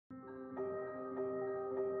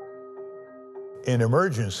in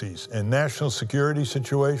emergencies and national security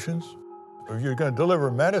situations. If you're going to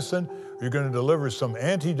deliver medicine, or you're going to deliver some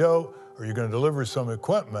antidote, or you're going to deliver some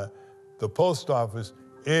equipment, the post office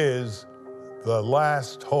is the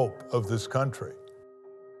last hope of this country.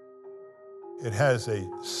 It has a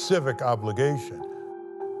civic obligation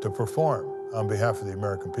to perform on behalf of the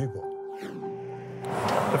American people.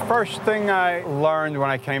 The first thing I learned when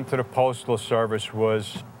I came to the Postal Service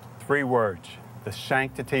was 3 words: the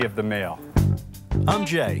sanctity of the mail. I'm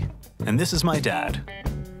Jay, and this is my dad.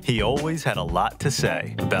 He always had a lot to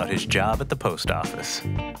say about his job at the post office.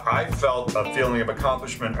 I felt a feeling of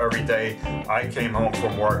accomplishment every day I came home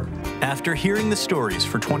from work. After hearing the stories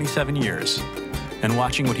for 27 years and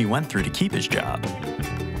watching what he went through to keep his job,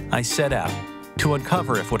 I set out to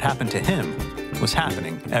uncover if what happened to him was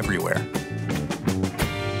happening everywhere.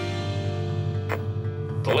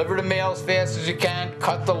 Deliver the mail as fast as you can,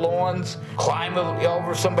 cut the lawns, climb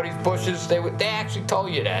over somebody's bushes. They actually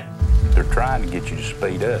told you that. They're trying to get you to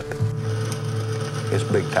speed up. It's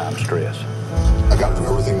big time stress. I gotta do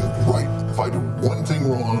everything right. If I do one thing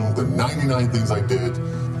wrong, the 99 things I did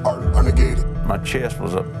are negated. My chest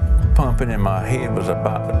was pumping and my head was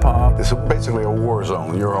about to pump. This is basically a war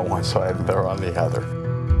zone. You're on one side and they're on the other.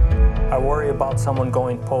 I worry about someone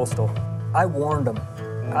going postal. I warned them.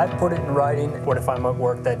 I put it in writing. What if I'm at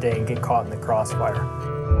work that day and get caught in the crossfire?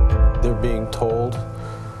 They're being told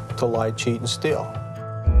to lie, cheat, and steal.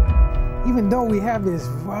 Even though we have this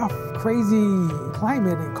rough, crazy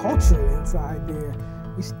climate and culture inside there,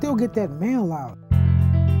 we still get that mail out.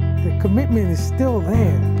 The commitment is still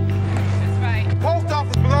there. That's right. Post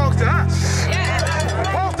office belongs to us.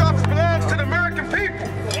 Yeah. Post office belongs to the American people.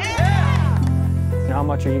 Yeah. How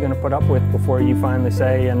much are you going to put up with before you finally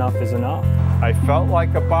say enough is enough? I felt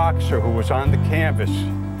like a boxer who was on the canvas,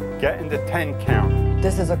 getting the 10 count.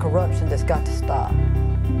 This is a corruption that's got to stop.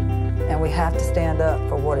 And we have to stand up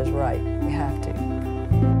for what is right. We have to.